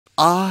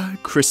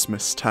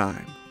Christmas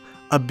time.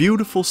 A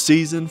beautiful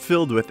season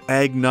filled with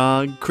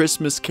eggnog,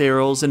 Christmas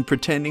carols, and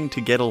pretending to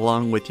get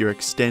along with your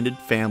extended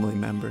family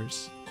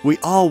members. We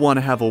all want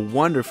to have a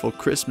wonderful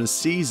Christmas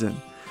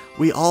season.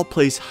 We all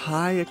place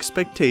high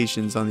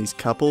expectations on these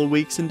couple of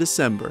weeks in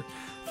December.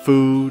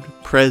 Food,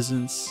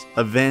 presents,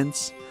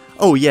 events.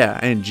 Oh yeah,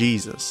 and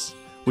Jesus.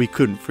 We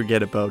couldn't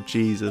forget about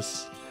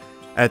Jesus.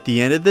 At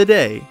the end of the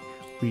day,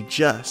 we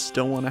just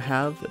don't want to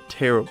have a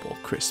terrible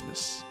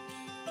Christmas.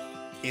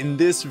 In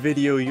this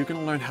video, you're going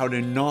to learn how to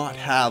not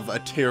have a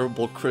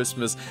terrible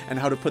Christmas and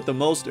how to put the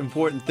most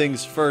important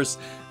things first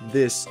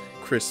this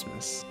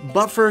Christmas.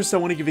 But first, I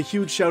want to give a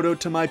huge shout out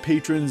to my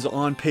patrons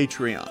on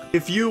Patreon.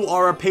 If you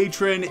are a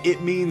patron,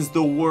 it means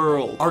the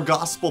world. Our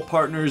gospel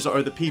partners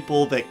are the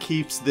people that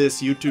keeps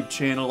this YouTube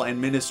channel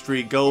and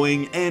ministry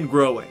going and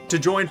growing. To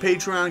join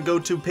Patreon, go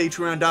to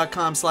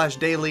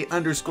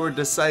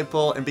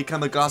patreon.com/daily_disciple and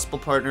become a gospel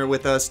partner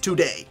with us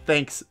today.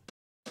 Thanks.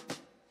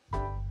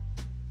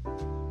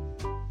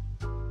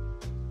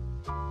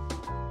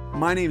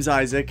 My name's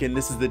Isaac, and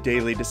this is the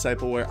Daily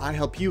Disciple, where I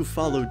help you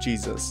follow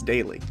Jesus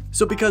daily.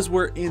 So because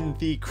we're in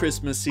the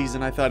Christmas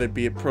season, I thought it'd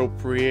be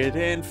appropriate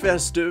and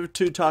festive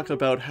to talk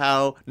about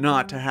how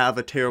not to have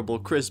a terrible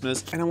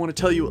Christmas. And I want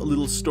to tell you a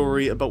little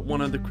story about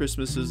one of the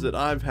Christmases that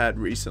I've had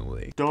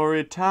recently.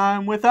 Story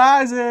time with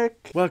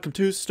Isaac! Welcome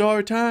to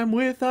Story Time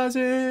with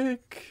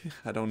Isaac!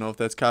 I don't know if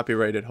that's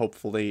copyrighted,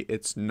 hopefully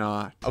it's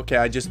not. Okay,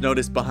 I just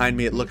noticed behind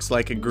me it looks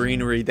like a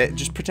greenery.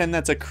 Just pretend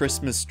that's a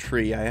Christmas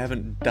tree. I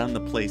haven't done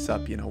the place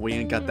up, you know. We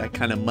ain't got that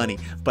kind of money,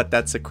 but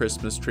that's a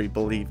Christmas tree,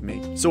 believe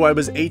me. So I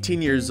was 18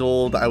 years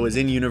old, I was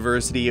in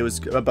university, I was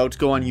about to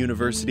go on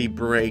university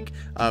break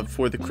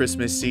for the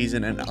Christmas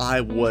season, and I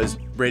was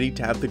ready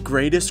to have the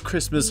greatest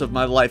Christmas of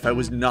my life. I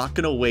was not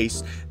gonna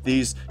waste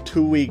these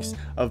 2 weeks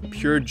of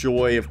pure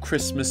joy of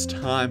Christmas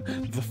time.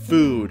 The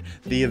food,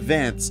 the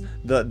events,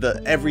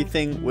 the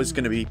everything was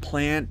gonna be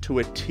planned to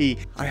a T.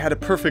 I had a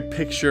perfect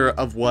picture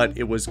of what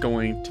it was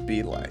going to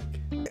be like.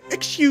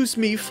 Excuse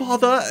me,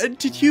 Father,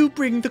 did you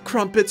bring the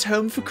crumpets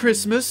home for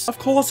Christmas? Of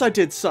course I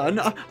did,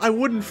 son. I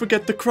wouldn't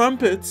forget the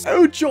crumpets.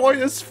 Oh,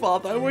 joyous,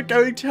 Father, we're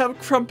going to have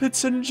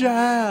crumpets and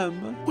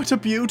jam. What a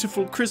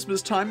beautiful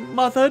Christmas time.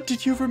 Mother,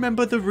 did you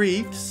remember the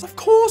wreaths? Of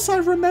course I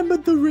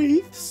remembered the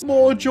wreaths.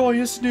 More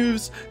joyous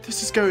news.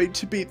 This is going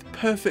to be the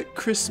perfect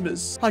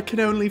Christmas. I can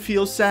only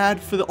feel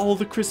sad for all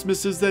the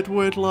Christmases that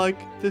weren't like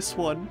this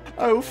one.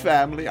 Oh,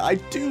 family, I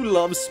do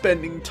love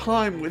spending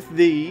time with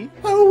thee.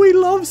 Oh, we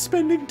love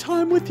spending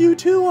time with you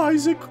too,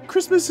 Isaac.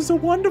 Christmas is a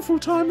wonderful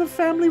time of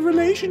family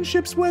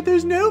relationships where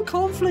there's no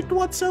conflict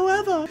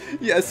whatsoever.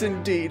 Yes,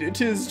 indeed,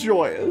 it is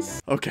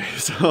joyous. Okay,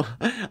 so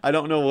I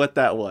don't know what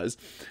that was.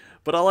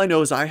 But all I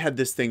know is I had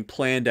this thing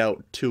planned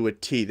out to a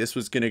T. This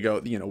was gonna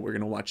go, you know, we're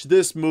gonna watch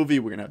this movie,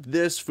 we're gonna have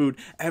this food.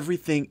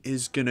 Everything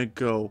is gonna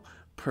go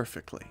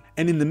perfectly.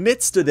 And in the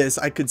midst of this,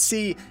 I could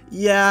see,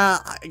 yeah,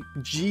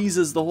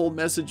 Jesus, the whole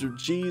message of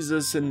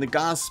Jesus and the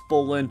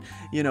gospel and,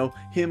 you know,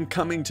 him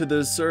coming to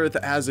this earth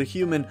as a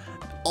human,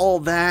 all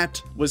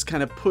that was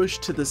kind of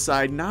pushed to the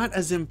side, not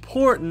as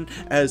important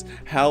as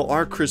how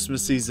our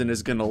Christmas season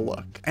is gonna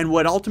look. And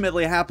what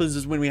ultimately happens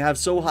is when we have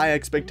so high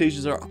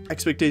expectations, our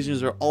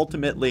expectations are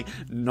ultimately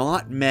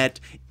not met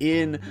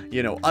in,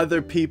 you know,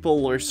 other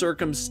people or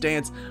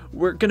circumstance,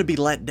 we're gonna be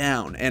let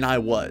down, and I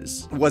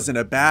was. It wasn't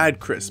a bad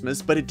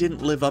Christmas, but it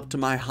didn't live up to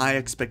my high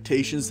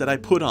expectations that I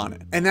put on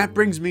it. And that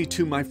brings me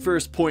to my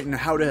first point in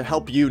how to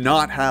help you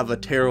not have a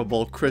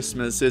terrible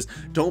Christmas is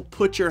don't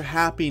put your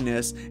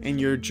happiness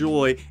and your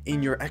joy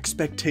in your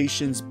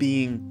expectations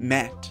being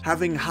met.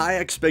 Having high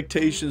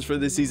expectations for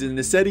this season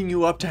is setting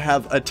you up to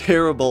have a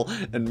terrible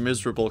and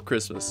miserable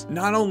Christmas.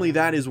 Not only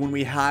that is when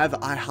we have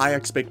high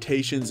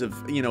expectations of,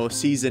 you know, a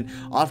season,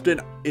 often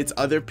it's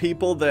other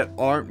people that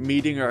aren't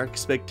meeting our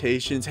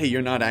expectations. Hey,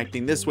 you're not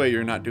acting this way,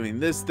 you're not doing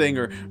this thing,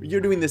 or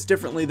you're doing this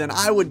differently than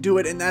I would do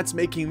it, and that's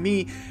making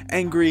me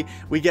angry.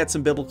 We get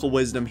some biblical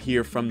wisdom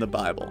here from the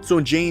Bible. So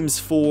in James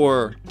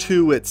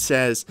 4:2 it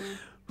says,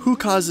 "Who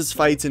causes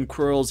fights and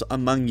quarrels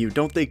among you?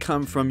 Don't they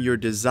come from your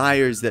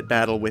desires that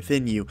battle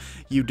within you?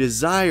 You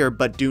desire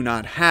but do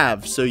not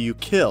have, so you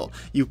kill.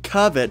 You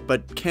covet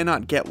but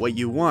cannot get what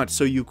you want,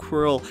 so you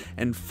quarrel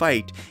and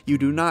fight. You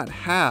do not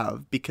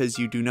have because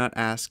you do not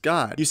ask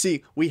God." You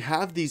see, we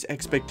have these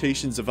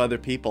expectations of other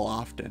people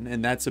often,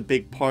 and that's a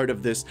big part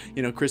of this,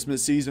 you know,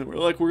 Christmas season. We're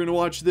like, we're gonna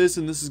watch this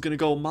and this is gonna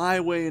go my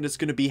way and it's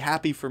gonna be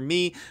happy for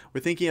me.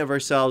 We're thinking of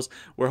ourselves.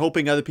 We're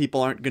hoping other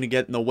people aren't gonna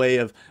get in the way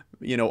of,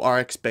 you know, our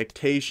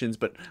expectations,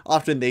 but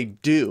often they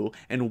do.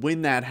 And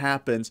when that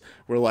happens,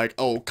 we're like,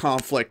 oh,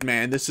 conflict,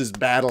 man, this is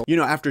battle. You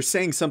know, after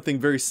saying something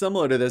very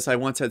similar to this, I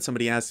once had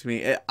somebody ask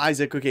me,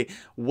 Isaac, okay,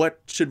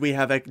 what should we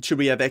have? Should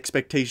we have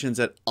expectations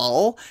at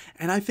all?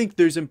 And I think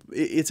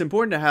it's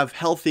important to have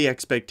healthy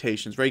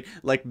expectations, right?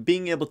 Like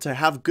being able to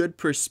have good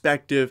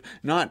perspective,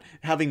 not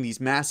having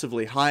these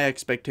massively high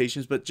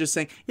expectations, but just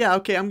saying, yeah,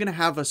 okay, I'm gonna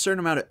have a certain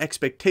amount of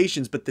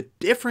expectations, but the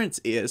difference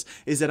is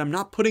that I'm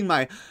not putting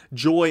my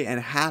joy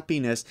and happiness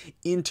happiness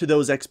into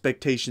those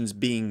expectations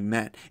being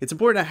met. It's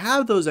important to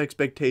have those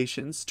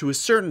expectations to a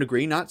certain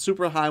degree, not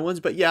super high ones,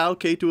 but yeah,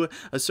 okay, to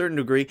a certain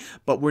degree,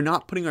 but we're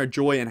not putting our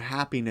joy and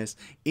happiness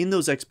in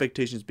those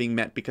expectations being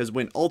met, because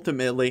when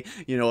ultimately,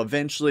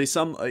 eventually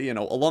some,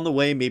 along the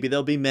way, maybe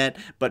they'll be met,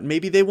 but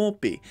maybe they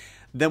won't be.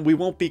 Then we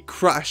won't be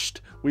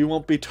crushed, we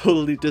won't be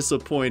totally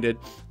disappointed,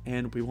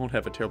 and we won't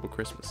have a terrible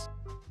Christmas.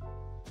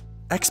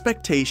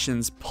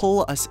 Expectations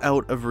pull us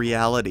out of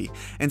reality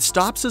and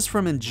stops us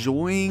from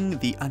enjoying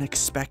the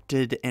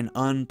unexpected and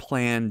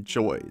unplanned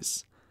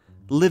joys.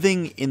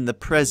 Living in the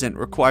present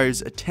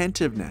requires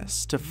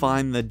attentiveness to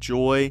find the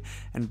joy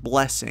and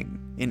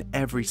blessing in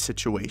every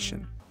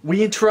situation.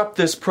 We interrupt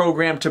this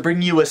program to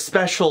bring you a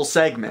special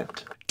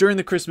segment. During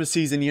the Christmas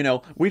season,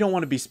 we don't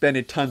want to be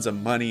spending tons of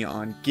money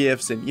on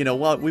gifts, and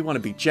we want to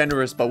be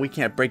generous, but we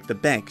can't break the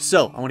bank.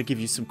 So I want to give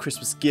you some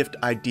Christmas gift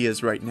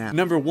ideas right now.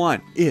 Number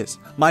 1 is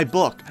my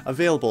book,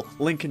 available,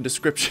 link in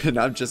description.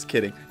 I'm just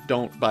kidding.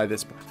 Don't buy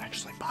this book.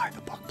 Actually, buy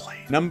the book,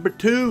 please. Number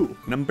two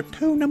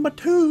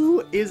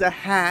is a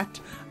hat.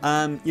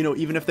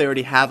 Even if they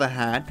already have a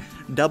hat,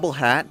 double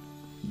hat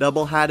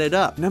it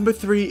up. Number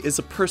 3 is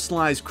a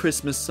personalized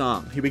Christmas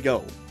song. Here we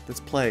go. Let's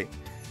play.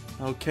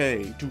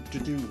 Okay,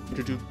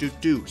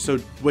 do. So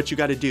what you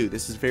got to do,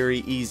 this is very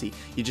easy.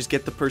 You just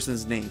get the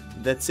person's name.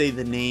 Let's say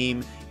the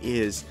name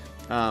is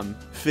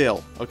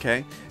Phil,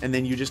 okay? And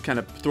then you just kind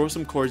of throw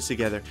some chords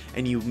together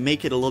and you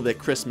make it a little bit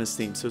Christmas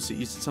themed. So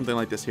you something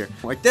like this here.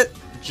 Like that.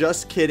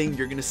 Just kidding,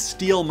 you're gonna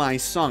steal my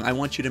song. I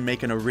want you to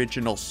make an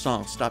original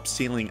song. Stop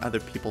stealing other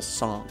people's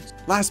songs.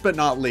 Last but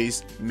not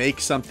least, make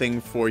something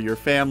for your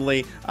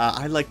family.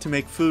 I like to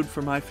make food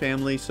for my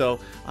family, so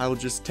I will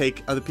just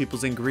take other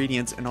people's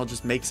ingredients and I'll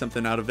just make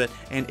something out of it.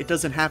 And it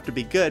doesn't have to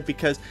be good,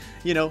 because,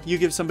 you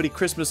give somebody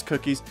Christmas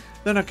cookies,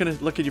 they're not gonna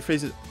look at your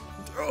faces,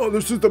 "Oh,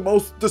 this is the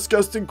most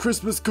disgusting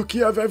Christmas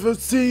cookie I've ever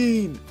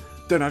seen."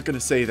 They're not gonna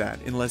say that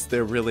unless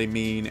they're really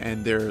mean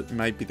and they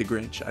might be the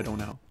Grinch. I don't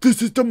know. Who's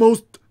this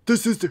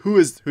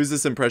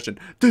impression?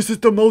 "This is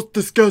the most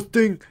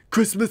disgusting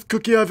Christmas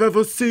cookie I've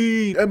ever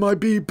seen.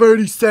 MIB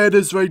Bernie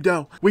Sanders right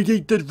now. We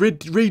need to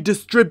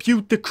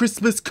redistribute the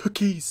Christmas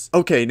cookies."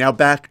 Okay, now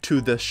back to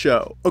the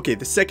show. Okay,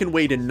 the second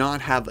way to not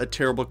have a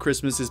terrible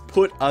Christmas is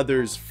put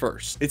others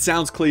first. It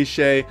sounds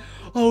cliche.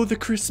 Oh, the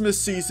Christmas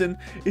season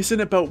isn't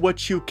about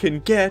what you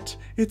can get,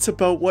 it's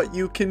about what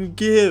you can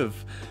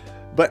give.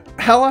 But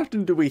how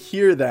often do we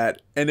hear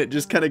that and it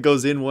just kind of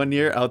goes in one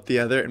ear, out the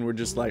other, and we're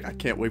just like, I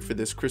can't wait for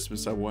this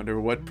Christmas. I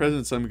wonder what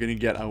presents I'm gonna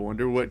get. I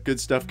wonder what good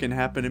stuff can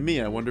happen to me.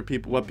 I wonder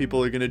what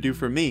people are gonna do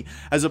for me.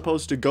 As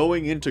opposed to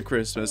going into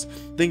Christmas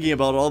thinking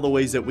about all the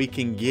ways that we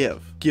can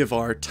give. Give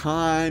our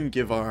time,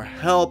 give our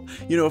help.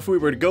 If we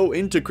were to go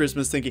into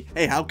Christmas thinking,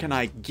 hey, how can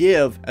I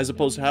give, as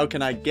opposed to how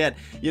can I get?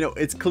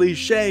 It's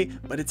cliche,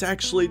 but it's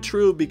actually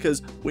true,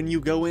 because when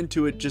you go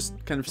into it just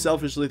kind of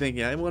selfishly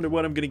thinking, I wonder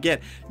what I'm gonna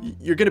get,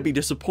 you're gonna be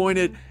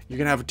disappointed. You're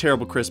gonna have a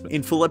terrible Christmas.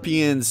 In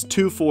Philippians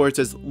 2:4, it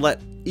says,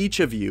 "Let each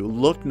of you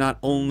look not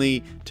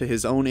only to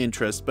his own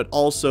interests, but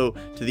also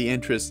to the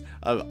interests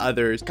of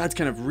others." God's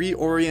kind of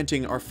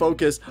reorienting our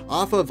focus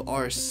off of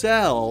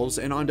ourselves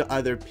and onto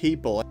other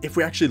people. If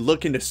we actually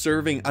look into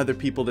serving other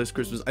people this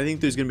Christmas, I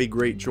think there's going to be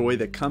great joy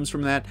that comes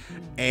from that,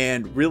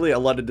 and really a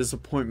lot of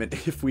disappointment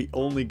if we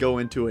only go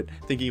into it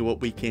thinking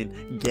what we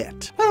can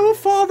get. "Oh,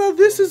 Father,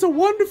 this is a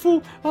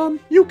wonderful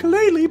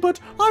ukulele, but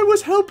I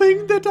was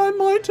hoping that I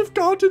might have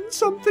gotten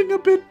something a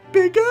bit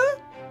bigger."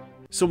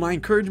 So my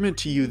encouragement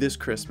to you this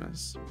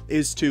Christmas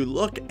is to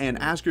look and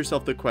ask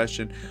yourself the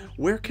question,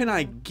 where can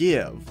I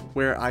give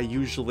where I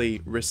usually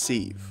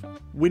receive?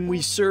 When we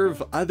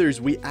serve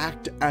others, we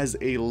act as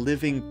a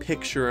living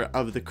picture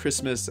of the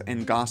Christmas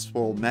and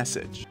gospel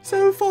message.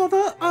 "So,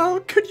 Father,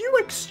 could you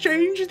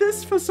exchange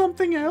this for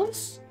something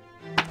else?"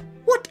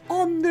 "What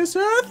on this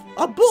earth?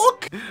 A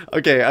book?"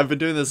 Okay, I've been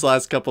doing this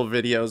last couple of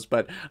videos,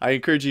 but I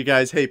encourage you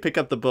guys, hey, pick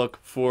up the book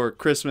for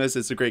Christmas.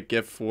 It's a great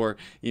gift for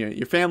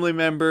your family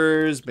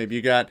members. Maybe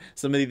you got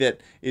somebody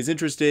that is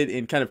interested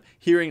in kind of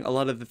hearing a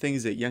lot of the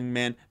things that young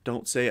men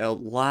don't say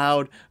out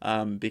loud,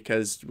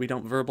 because we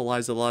don't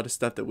verbalize a lot of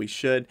stuff that we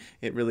should.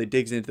 It really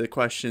digs into the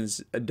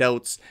questions,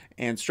 doubts,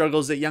 and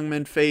struggles that young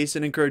men face,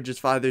 and encourages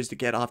fathers to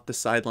get off the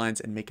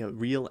sidelines and make a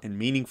real and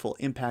meaningful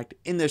impact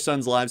in their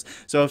sons' lives.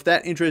 So if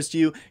that interests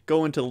you,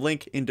 go into the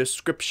link in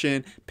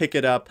description, pick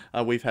it up.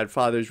 We've had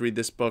fathers read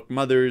this book,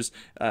 mothers,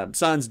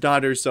 sons,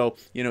 daughters. So,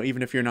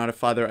 even if you're not a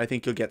father, I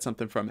think you'll get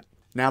something from it.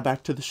 Now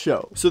back to the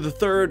show. So the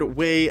third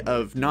way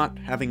of not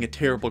having a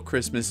terrible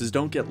Christmas is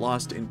don't get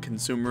lost in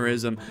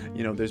consumerism.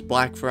 There's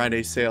Black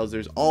Friday sales,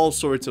 there's all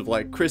sorts of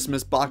like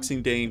Christmas,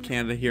 Boxing Day in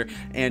Canada here,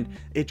 and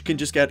it can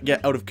just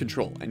get out of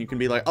control. And you can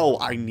be like, oh,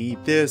 I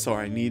need this, or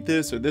I need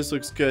this, or this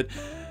looks good.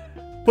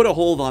 Put a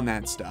hold on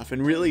that stuff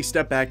and really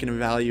step back and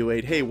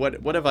evaluate, hey,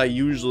 what have I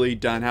usually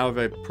done? How have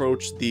I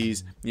approached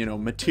these,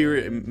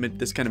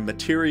 this kind of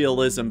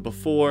materialism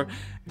before?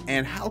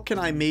 And how can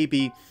I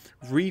maybe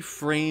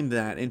reframe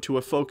that into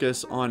a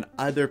focus on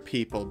other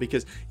people,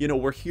 because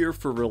we're here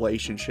for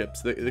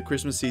relationships. The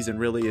Christmas season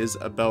really is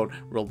about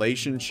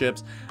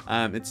relationships.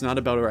 It's not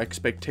about our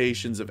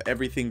expectations of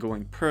everything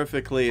going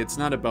perfectly. It's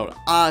not about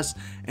us,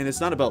 and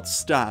it's not about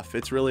stuff.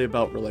 It's really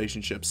about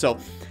relationships. So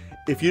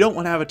if you don't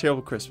want to have a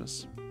terrible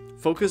Christmas,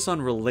 focus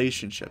on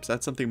relationships.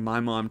 That's something my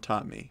mom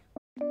taught me.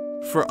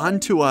 For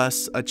unto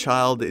us a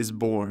child is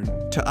born,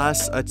 to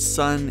us a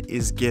son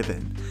is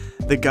given.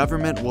 The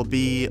government will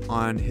be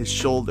on his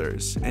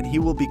shoulders, and he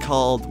will be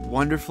called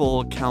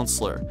Wonderful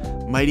Counselor,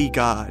 Mighty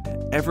God,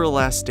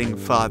 Everlasting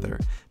Father,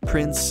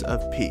 Prince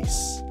of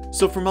Peace.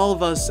 So from all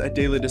of us at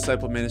Daily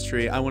Disciple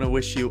Ministry, I want to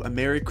wish you a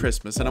Merry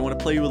Christmas, and I want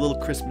to play you a little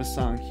Christmas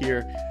song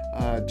here.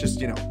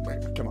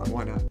 Wait, come on,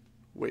 why not?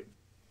 Wait,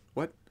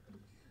 what?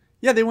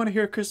 Yeah, they want to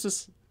hear a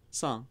Christmas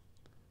song.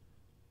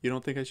 You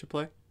don't think I should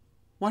play?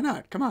 Why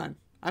not? Come on.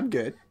 I'm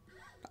good.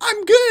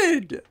 I'm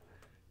good!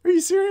 Are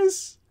you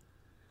serious?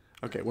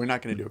 Okay, we're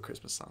not going to do a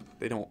Christmas song.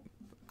 They don't...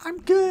 I'm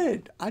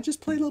good. I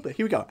just play a little bit.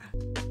 Here we go.